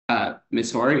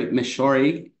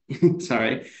Mishory,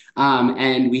 sorry.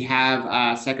 And we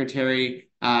have Secretary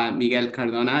Miguel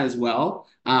Cardona as well.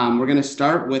 We're going to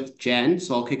start with Jen,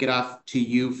 so I'll kick it off to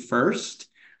you first,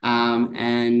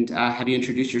 and have you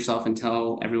introduce yourself and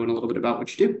tell everyone a little bit about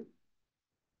what you do.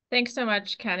 Thanks so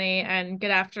much, Kenny, and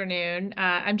good afternoon.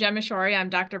 I'm Jen Mishory. I'm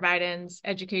Dr. Biden's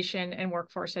Education and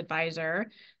Workforce Advisor.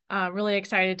 Really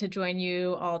excited to join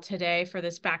you all today for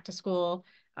this back to school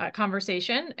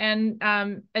conversation. And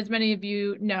as many of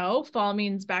you know, fall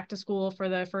means back to school for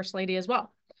the First Lady as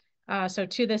well. So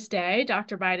to this day,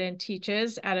 Dr. Biden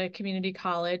teaches at a community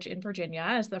college in Virginia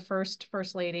as the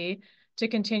First Lady to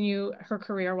continue her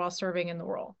career while serving in the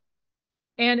role.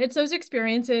 And it's those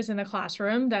experiences in the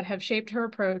classroom that have shaped her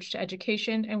approach to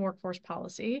education and workforce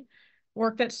policy,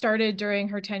 work that started during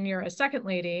her tenure as Second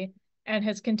Lady and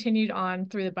has continued on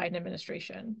through the Biden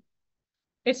administration.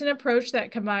 It's an approach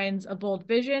that combines a bold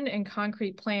vision and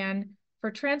concrete plan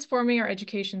for transforming our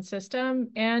education system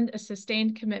and a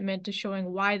sustained commitment to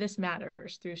showing why this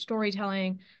matters through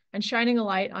storytelling and shining a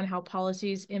light on how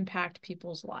policies impact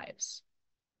people's lives.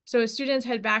 So as students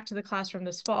head back to the classroom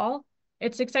this fall,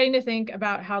 it's exciting to think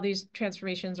about how these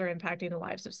transformations are impacting the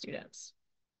lives of students.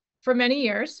 For many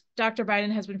years, Dr.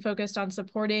 Biden has been focused on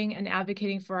supporting and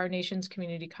advocating for our nation's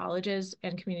community colleges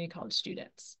and community college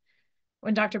students.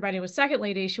 When Dr. Biden was Second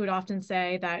Lady, she would often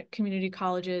say that community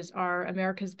colleges are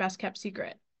America's best kept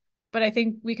secret. But I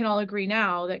think we can all agree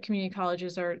now that community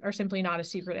colleges are simply not a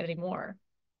secret anymore.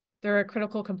 They're a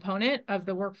critical component of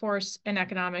the workforce and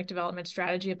economic development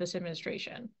strategy of this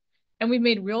administration. And we've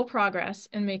made real progress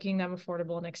in making them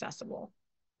affordable and accessible.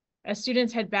 As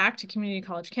students head back to community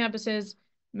college campuses,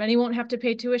 many won't have to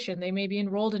pay tuition. They may be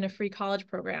enrolled in a free college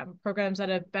program, programs that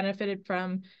have benefited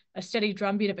from a steady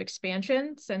drumbeat of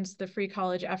expansion since the free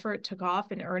college effort took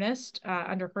off in earnest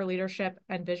under her leadership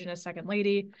and vision as Second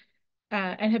Lady,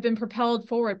 and have been propelled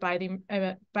forward by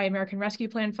American Rescue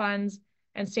Plan funds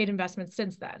and state investments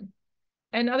since then.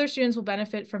 And other students will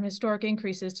benefit from historic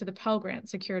increases to the Pell Grant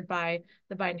secured by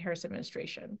the Biden-Harris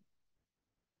administration.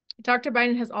 Dr.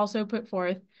 Biden has also put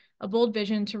forth a bold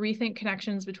vision to rethink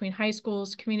connections between high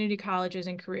schools, community colleges,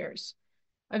 and careers.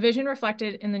 A vision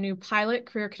reflected in the new pilot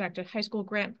Career Connected High School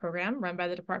Grant Program run by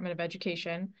the Department of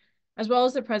Education, as well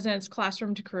as the president's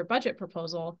Classroom to Career Budget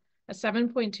proposal, a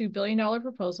 $7.2 billion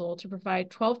proposal to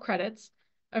provide 12 credits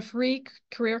of free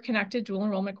career-connected dual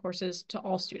enrollment courses to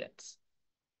all students.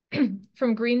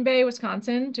 From Green Bay,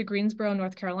 Wisconsin to Greensboro,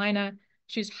 North Carolina,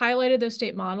 she's highlighted those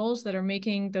state models that are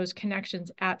making those connections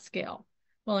at scale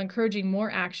while encouraging more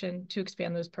action to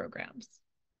expand those programs.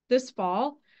 This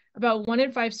fall, about 1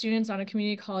 in 5 students on a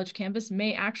community college campus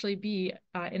may actually be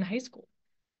in high school.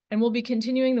 And we'll be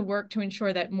continuing the work to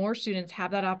ensure that more students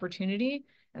have that opportunity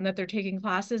and that they're taking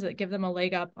classes that give them a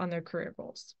leg up on their career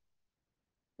goals.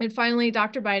 And finally,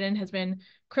 Dr. Biden has been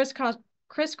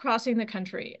crisscrossing the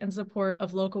country in support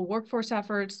of local workforce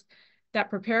efforts that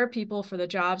prepare people for the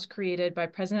jobs created by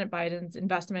President Biden's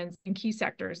investments in key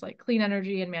sectors like clean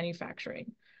energy and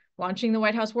manufacturing, launching the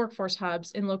White House workforce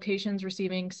hubs in locations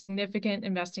receiving significant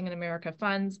Investing in America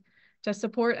funds to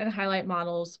support and highlight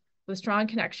models with strong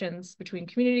connections between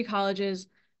community colleges,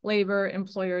 labor,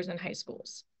 employers, and high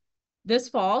schools. This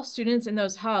fall, students in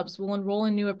those hubs will enroll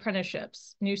in new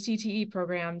apprenticeships, new CTE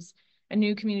programs, and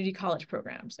new community college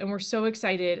programs. And we're so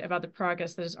excited about the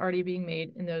progress that is already being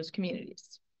made in those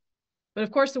communities. But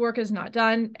of course, the work is not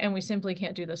done, and we simply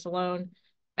can't do this alone.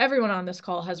 Everyone on this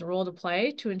call has a role to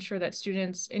play to ensure that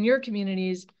students in your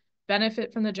communities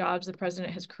benefit from the jobs the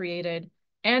president has created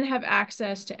and have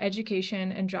access to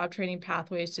education and job training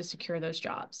pathways to secure those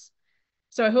jobs.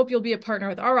 So I hope you'll be a partner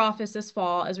with our office this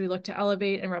fall as we look to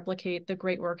elevate and replicate the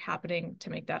great work happening to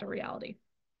make that a reality.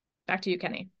 Back to you,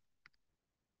 Kenny.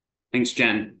 Thanks,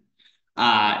 Jen.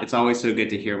 It's always so good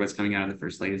to hear what's coming out of the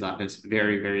First Lady's office.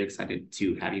 Very, very excited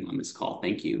to have you on this call.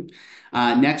 Thank you.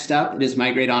 Next up, it is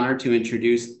my great honor to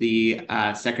introduce the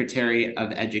Secretary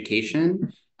of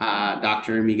Education,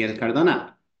 Dr. Miguel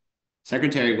Cardona.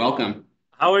 Secretary, welcome.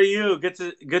 How are you?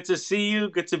 Good to see you.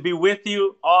 Good to be with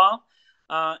you all.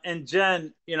 And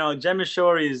Jen, Jen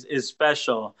Mishory is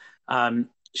special.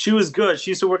 She was good.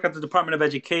 She used to work at the Department of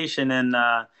Education, and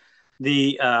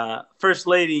the First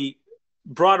Lady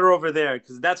brought her over there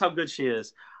because that's how good she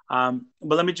is. But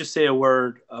let me just say a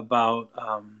word about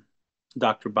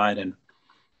Dr. Biden.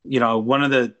 One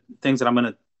of the things that I'm going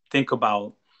to think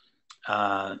about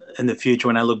in the future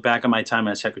when I look back at my time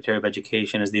as Secretary of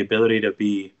Education is the ability to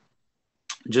be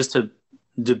just to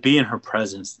be in her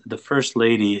presence. The First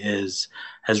Lady is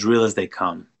as real as they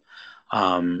come.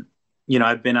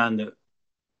 I've been on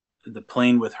the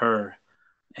plane with her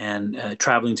and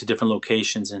traveling to different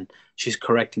locations, and she's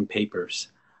correcting papers.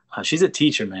 She's a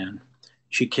teacher, man.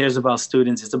 She cares about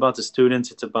students. It's about the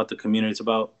students. It's about the community. It's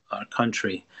about our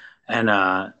country.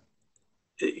 And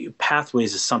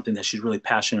pathways is something that she's really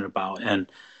passionate about, and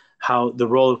how the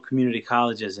role of community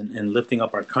colleges in lifting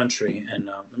up our country. And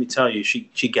let me tell you,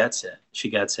 she gets it. She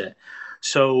gets it.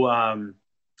 So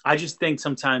I just think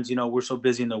sometimes, we're so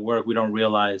busy in the work, we don't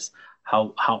realize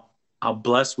how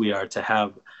blessed we are to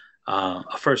have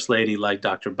a first lady like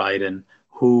Dr. Biden,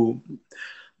 who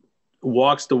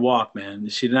walks the walk, man.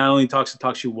 She not only talks the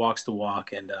talk, she walks the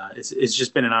walk, and it's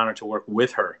just been an honor to work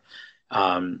with her.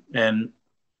 And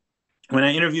when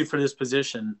I interviewed for this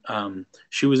position,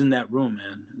 she was in that room,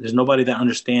 man. There's nobody that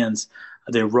understands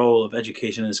the role of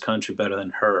education in this country better than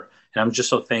her. And I'm just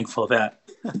so thankful that,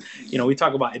 we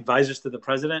talk about advisors to the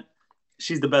president.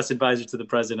 She's the best advisor to the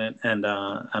president, and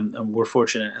we're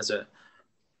fortunate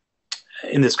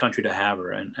in this country to have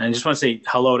her. And I just want to say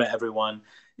hello to everyone.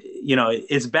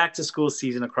 It's back to school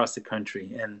season across the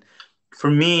country, and for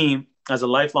me, as a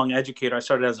lifelong educator, I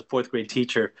started as a fourth grade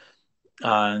teacher.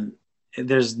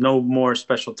 There's no more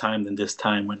special time than this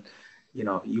time when,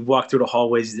 you walk through the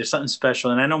hallways. There's something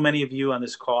special. And I know many of you on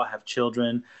this call have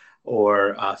children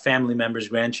or family members,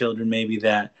 grandchildren maybe,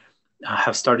 that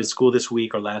have started school this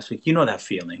week or last week. You know that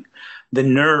feeling. The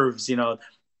nerves,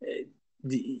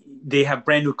 they have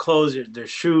brand new clothes, their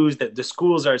shoes, that the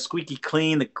schools are squeaky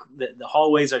clean, the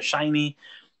hallways are shiny,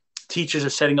 teachers are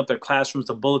setting up their classrooms,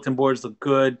 the bulletin boards look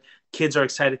good, kids are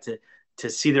excited to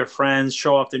see their friends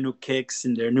show off their new kicks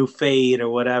and their new fade or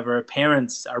whatever.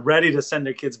 Parents are ready to send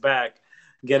their kids back,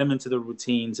 get them into the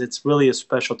routines. It's really a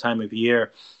special time of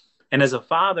year. And as a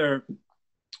father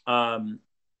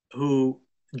who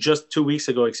just 2 weeks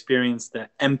ago experienced the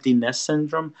empty nest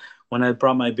syndrome when I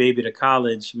brought my baby to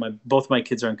college, both my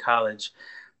kids are in college.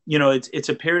 It's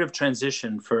a period of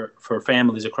transition for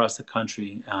families across the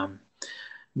country.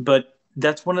 But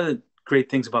that's one of the great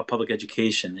things about public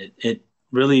education. It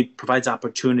really provides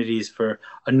opportunities for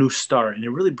a new start, and it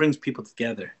really brings people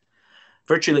together.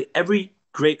 Virtually every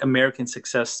great American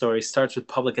success story starts with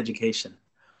public education,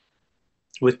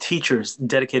 with teachers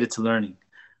dedicated to learning,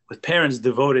 with parents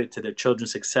devoted to their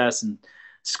children's success, and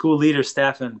school leaders,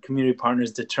 staff, and community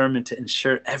partners determined to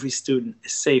ensure every student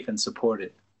is safe and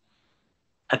supported.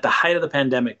 At the height of the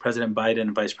pandemic, President Biden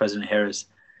and Vice President Harris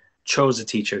chose a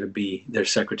teacher to be their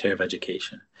Secretary of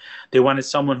Education. They wanted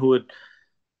someone who would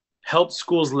help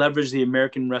schools leverage the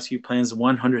American Rescue Plan's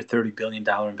 $130 billion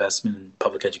investment in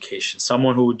public education,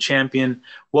 someone who would champion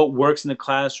what works in the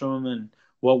classroom and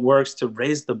what works to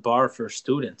raise the bar for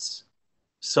students,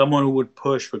 someone who would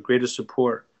push for greater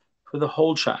support for the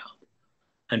whole child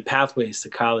and pathways to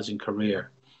college and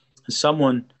career, and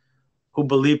someone who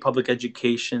believed public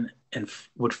education and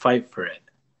would fight for it.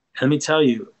 And let me tell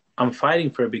you, I'm fighting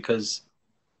for it because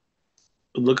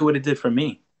look at what it did for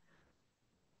me.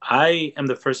 I am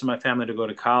the first in my family to go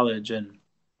to college, and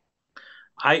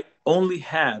I only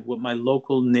had what my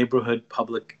local neighborhood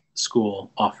public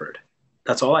school offered.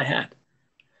 That's all I had.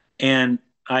 And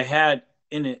I had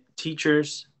in it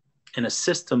teachers and a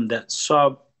system that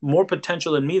saw more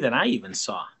potential in me than I even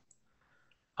saw.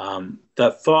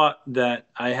 That thought that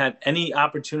I had any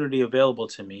opportunity available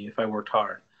to me if I worked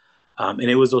hard. And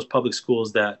it was those public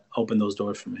schools that opened those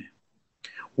doors for me.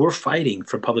 We're fighting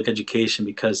for public education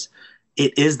because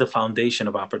it is the foundation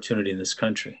of opportunity in this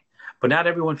country. But not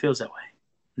everyone feels that way.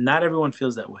 Not everyone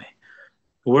feels that way.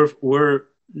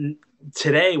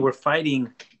 Today we're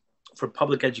fighting for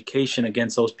public education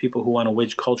against those people who want to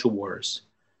wage culture wars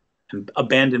and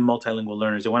abandon multilingual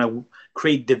learners. They want to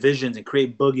create divisions and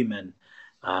create boogeymen,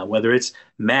 whether it's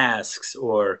masks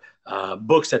or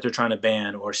books that they're trying to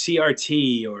ban or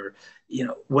CRT or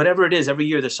whatever it is. Every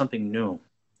year there's something new.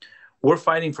 We're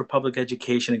fighting for public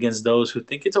education against those who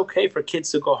think it's okay for kids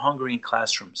to go hungry in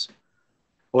classrooms,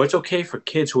 or it's okay for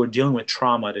kids who are dealing with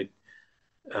trauma to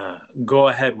go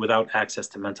ahead without access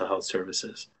to mental health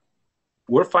services.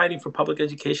 We're fighting for public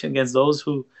education against those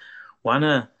who want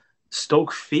to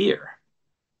stoke fear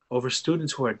over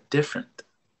students who are different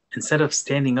instead of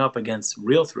standing up against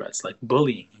real threats like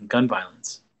bullying and gun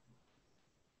violence.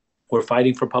 We're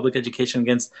fighting for public education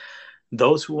against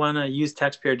those who want to use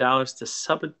taxpayer dollars to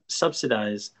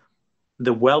subsidize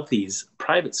the wealthy's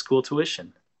private school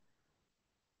tuition.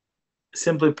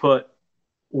 Simply put,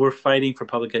 we're fighting for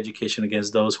public education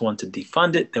against those who want to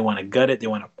defund it, they want to gut it, they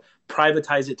want to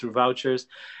privatize it through vouchers,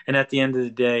 and at the end of the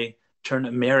day, turn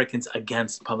Americans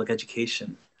against public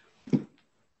education. Well,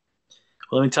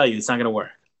 let me tell you, it's not going to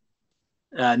work.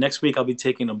 Next week, I'll be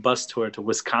taking a bus tour to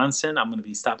Wisconsin. I'm going to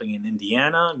be stopping in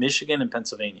Indiana, Michigan, and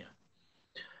Pennsylvania.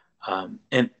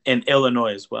 and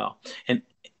Illinois as well. And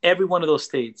every one of those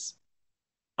states,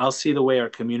 I'll see the way our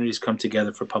communities come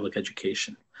together for public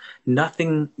education.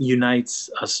 Nothing unites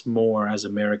us more as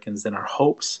Americans than our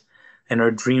hopes and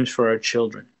our dreams for our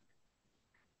children.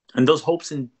 And those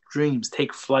hopes and dreams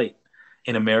take flight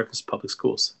in America's public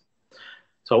schools.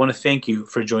 So I want to thank you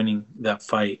for joining that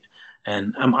fight.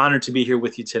 And I'm honored to be here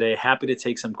with you today. Happy to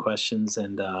take some questions,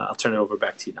 and I'll turn it over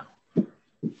back to you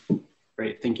now.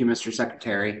 Great. Thank you, Mr.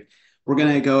 Secretary. We're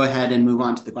going to go ahead and move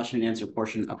on to the question and answer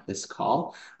portion of this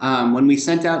call. When we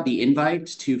sent out the invite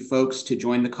to folks to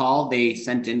join the call, they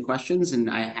sent in questions, and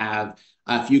I have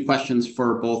a few questions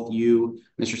for both you,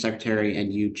 Mr. Secretary,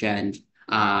 and you, Jen.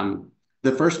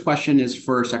 The first question is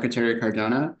for Secretary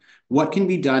Cardona. What can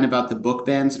be done about the book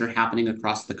bans that are happening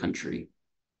across the country?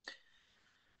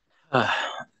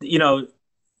 You know,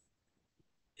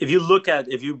 if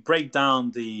you break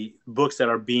down the books that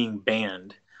are being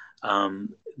banned,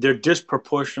 they're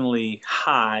disproportionately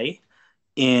high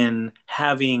in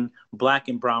having Black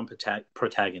and brown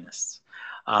protagonists,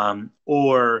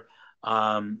 or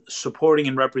supporting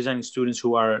and representing students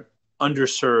who are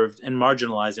underserved and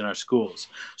marginalized in our schools.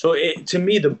 So to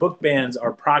me, the book bans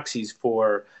are proxies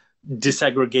for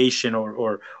desegregation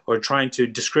or trying to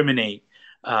discriminate,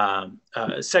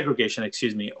 segregation,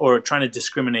 excuse me, or trying to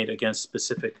discriminate against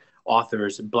specific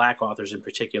authors, Black authors in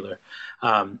particular.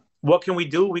 What can we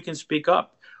do? We can speak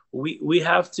up. We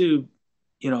have to,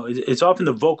 it's often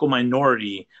the vocal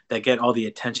minority that get all the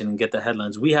attention and get the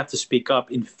headlines. We have to speak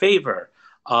up in favor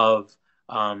of,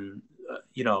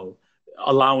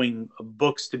 allowing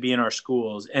books to be in our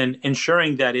schools and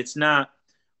ensuring that it's not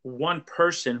one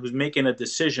person who's making a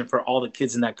decision for all the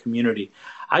kids in that community.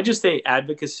 I just say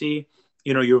advocacy,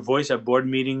 your voice at board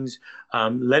meetings,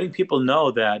 letting people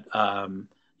know that,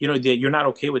 that you're not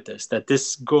okay with this, that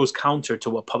this goes counter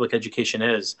to what public education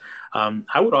is.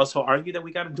 I would also argue that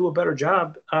we got to do a better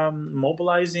job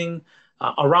mobilizing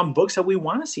around books that we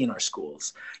want to see in our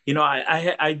schools.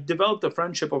 I developed a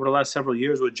friendship over the last several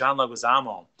years with John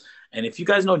Leguizamo. And if you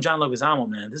guys know John Leguizamo,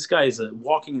 man, this guy is a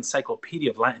walking encyclopedia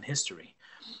of Latin history.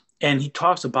 And he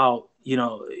talks about,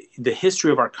 the history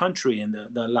of our country and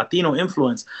the Latino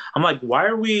influence. I'm like, why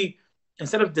are we,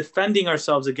 instead of defending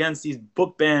ourselves against these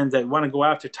book bans that want to go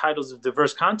after titles of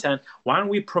diverse content, why aren't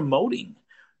we promoting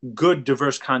good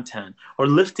diverse content or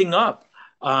lifting up,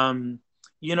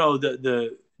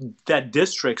 that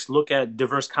districts look at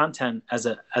diverse content as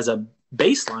a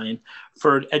baseline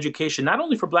for education, not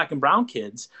only for Black and brown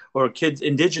kids or kids,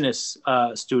 indigenous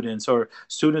students or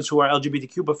students who are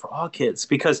LGBTQ, but for all kids,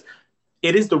 because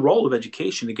it is the role of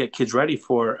education to get kids ready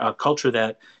for a culture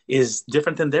that is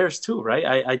different than theirs too,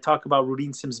 right? I talk about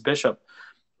Rudine Sims Bishop,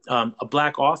 a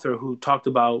Black author who talked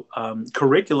about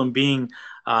curriculum being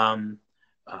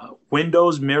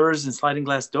windows, mirrors, and sliding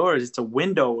glass doors. It's a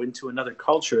window into another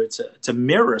culture. It's a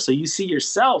mirror. So you see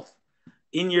yourself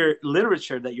in your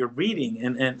literature that you're reading,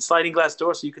 and sliding glass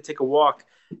doors so you could take a walk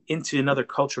into another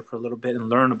culture for a little bit and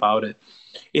learn about it.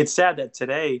 It's sad that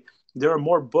today there are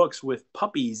more books with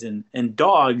puppies and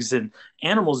dogs and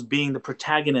animals being the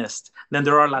protagonist than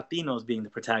there are Latinos being the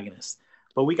protagonist.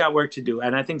 But we got work to do.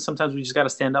 And I think sometimes we just got to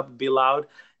stand up and be loud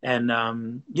and,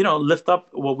 lift up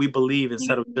what we believe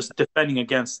instead of just defending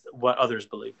against what others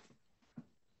believe.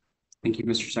 Thank you,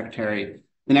 Mr. Secretary.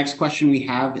 The next question we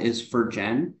have is for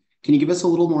Jen. Can you give us a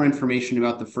little more information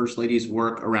about the First Lady's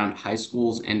work around high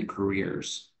schools and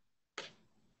careers?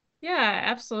 Yeah,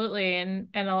 absolutely. And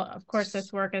of course,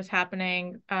 this work is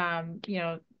happening,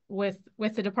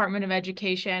 with the Department of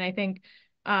Education. I think,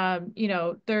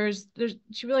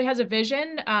 she really has a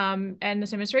vision, and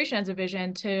this administration has a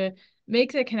vision to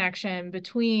make the connection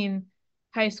between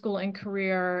high school and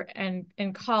career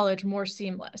and college more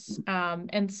seamless.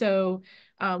 And so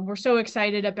we're so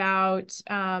excited about,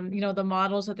 the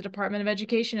models that the Department of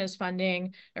Education is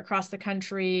funding across the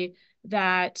country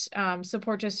that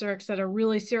support districts that are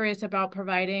really serious about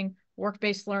providing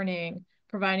work-based learning,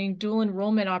 providing dual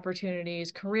enrollment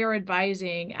opportunities, career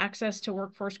advising, access to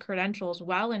workforce credentials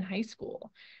while in high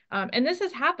school. And this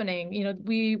is happening.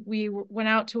 We went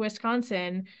out to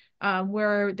Wisconsin,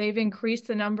 where they've increased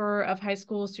the number of high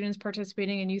school students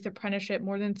participating in youth apprenticeship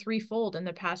more than threefold in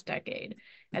the past decade.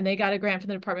 And they got a grant from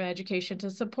the Department of Education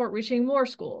to support reaching more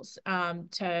schools,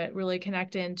 to really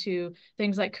connect into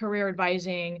things like career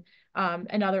advising,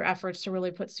 and other efforts to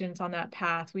really put students on that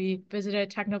path. We visited a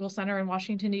technical center in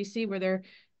Washington, D.C., where they're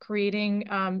creating,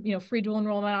 free dual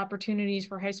enrollment opportunities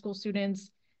for high school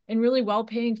students in really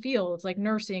well-paying fields like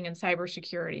nursing and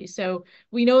cybersecurity. So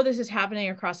we know this is happening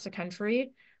across the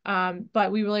country,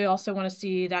 but we really also want to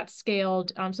see that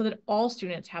scaled, so that all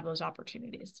students have those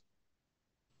opportunities.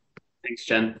 Thanks,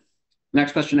 Jen.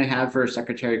 Next question I have for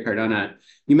Secretary Cardona.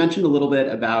 You mentioned a little bit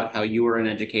about how you were an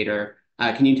educator.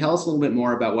 Can you tell us a little bit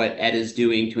more about what Ed is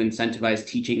doing to incentivize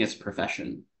teaching as a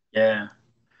profession? Yeah.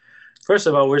 First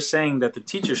of all, we're saying that the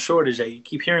teacher shortage that you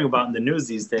keep hearing about in the news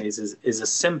these days is a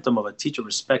symptom of a teacher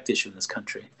respect issue in this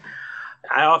country.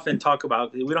 I often talk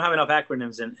about, we don't have enough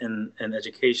acronyms in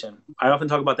education. I often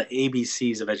talk about the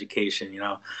ABCs of education,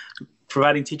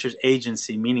 providing teachers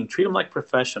agency, meaning treat them like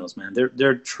professionals, man.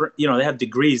 They have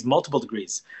degrees, multiple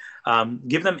degrees.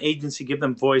 Give them agency, give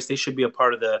them voice. They should be a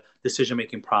part of the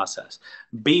decision-making process.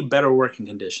 Be better working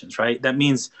conditions, right? That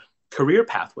means career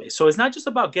pathways. So it's not just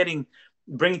about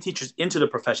bringing teachers into the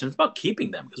profession. It's about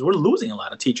keeping them because we're losing a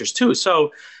lot of teachers too.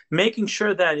 So making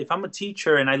sure that if I'm a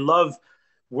teacher and I love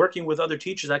working with other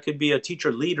teachers, I could be a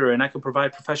teacher leader and I could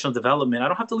provide professional development. I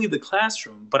don't have to leave the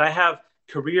classroom, but I have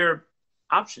career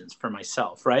options for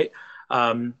myself, right?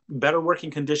 Better working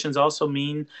conditions also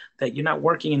mean that you're not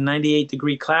working in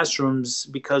 98-degree classrooms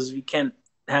because you can't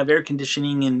have air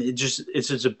conditioning and it's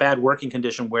just a bad working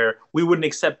condition where we wouldn't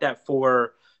accept that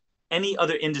for any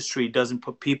other industry. Doesn't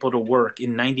put people to work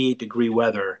in 98-degree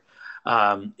weather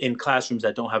in classrooms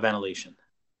that don't have ventilation.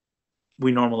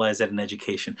 We normalize that in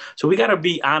education. So we got to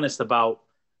be honest about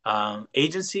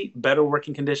agency, better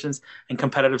working conditions, and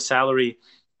competitive salary.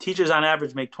 Teachers on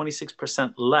average make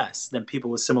 26% less than people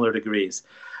with similar degrees.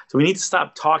 So we need to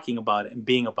stop talking about it and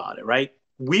being about it, right?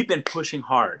 We've been pushing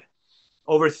hard.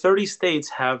 Over 30 states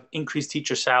have increased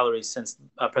teacher salaries since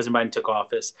President Biden took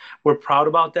office. We're proud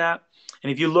about that.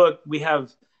 And if you look, we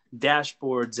have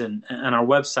dashboards and our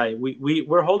website.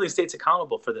 We're holding states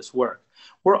accountable for this work.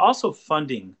 We're also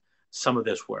funding some of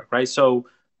this work, right? So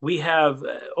we have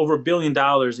over $1 billion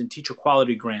in teacher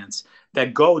quality grants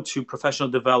that go to professional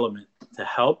development to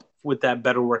help with that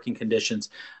better working conditions,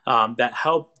 that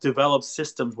help develop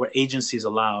systems where agencies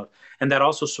allowed, and that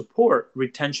also support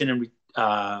retention and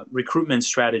recruitment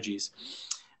strategies.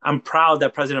 I'm proud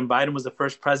that President Biden was the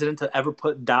first president to ever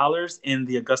put dollars in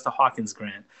the Augusta Hawkins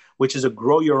grant, which is a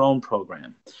grow your own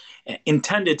program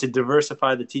intended to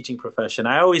diversify the teaching profession.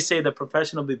 I always say the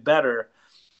profession will be better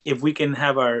if we can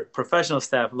have our professional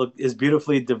staff look as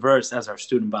beautifully diverse as our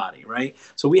student body, right?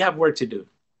 So we have work to do.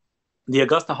 The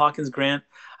Augusta Hawkins grant,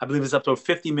 I believe, is up to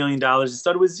 $50 million. It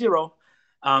started with zero.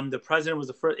 The president was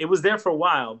the first. It was there for a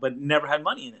while, but never had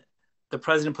money in it. The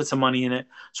president put some money in it.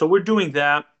 So we're doing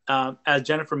that. As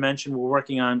Jennifer mentioned, we're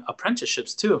working on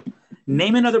apprenticeships too.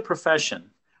 Name another profession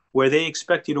where they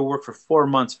expect you to work for 4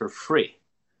 months for free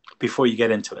before you get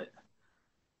into it.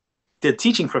 The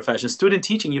teaching profession, student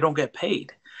teaching, you don't get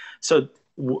paid. So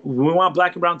we want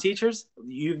Black and brown teachers.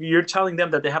 You're telling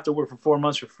them that they have to work for 4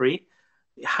 months for free.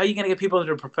 How are you going to get people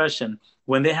into the profession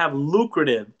when they have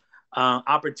lucrative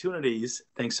opportunities,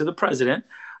 thanks to the president,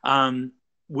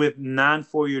 with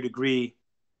non-4-year degree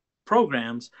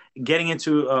programs, getting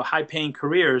into high-paying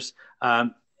careers?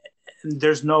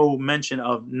 There's no mention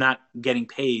of not getting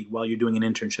paid while you're doing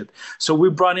an internship. So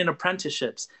we brought in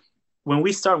apprenticeships. When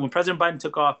President Biden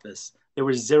took office, there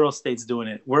were 0 states doing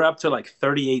it. We're up to like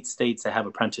 38 states that have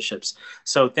apprenticeships.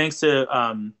 So thanks to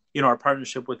our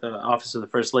partnership with the Office of the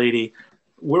First Lady,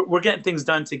 we're getting things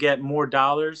done to get more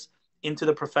dollars into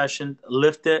the profession,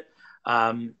 lift it.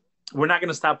 We're not going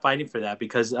to stop fighting for that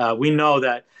because we know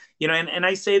that, and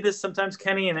I say this sometimes,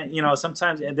 Kenny, and,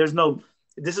 sometimes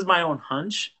this is my own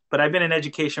hunch, but I've been in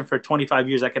education for 25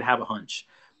 years. I could have a hunch.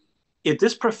 If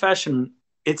this profession,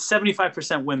 it's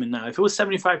 75% women now. If it was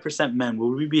 75% men,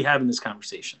 would we be having this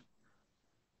conversation?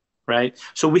 Right?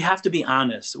 So we have to be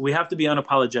honest. We have to be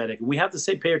unapologetic. We have to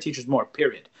say pay our teachers more,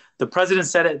 period. The president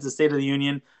said it at the State of the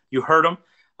Union. You heard him.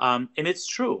 And it's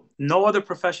true. No other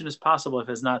profession is possible if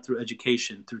it's not through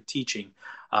education, through teaching.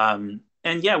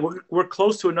 And yeah, we're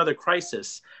close to another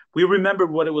crisis. We remember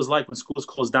what it was like when schools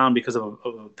closed down because of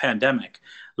a pandemic.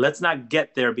 Let's not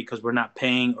get there because we're not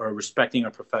paying or respecting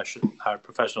our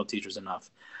professional teachers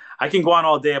enough. I can go on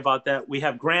all day about that. We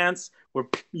have grants. We're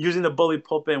using the bully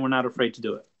pulpit, and we're not afraid to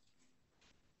do it.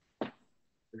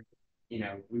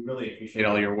 We really appreciate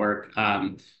all your work.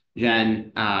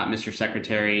 Jen, Mr.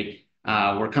 Secretary,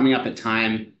 we're coming up at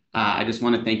time. I just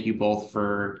want to thank you both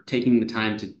for taking the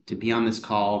time to be on this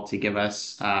call, to give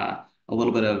us a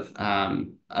little bit of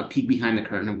a peek behind the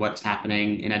curtain of what's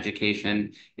happening in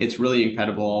education. It's really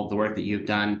incredible, the work that you've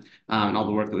done and all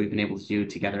the work that we've been able to do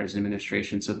together as an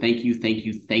administration. So thank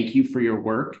you for your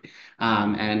work.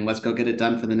 And let's go get it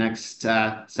done for the next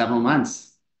several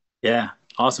months. Yeah,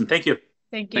 awesome. Thank you.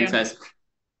 Thank you. Thanks, guys.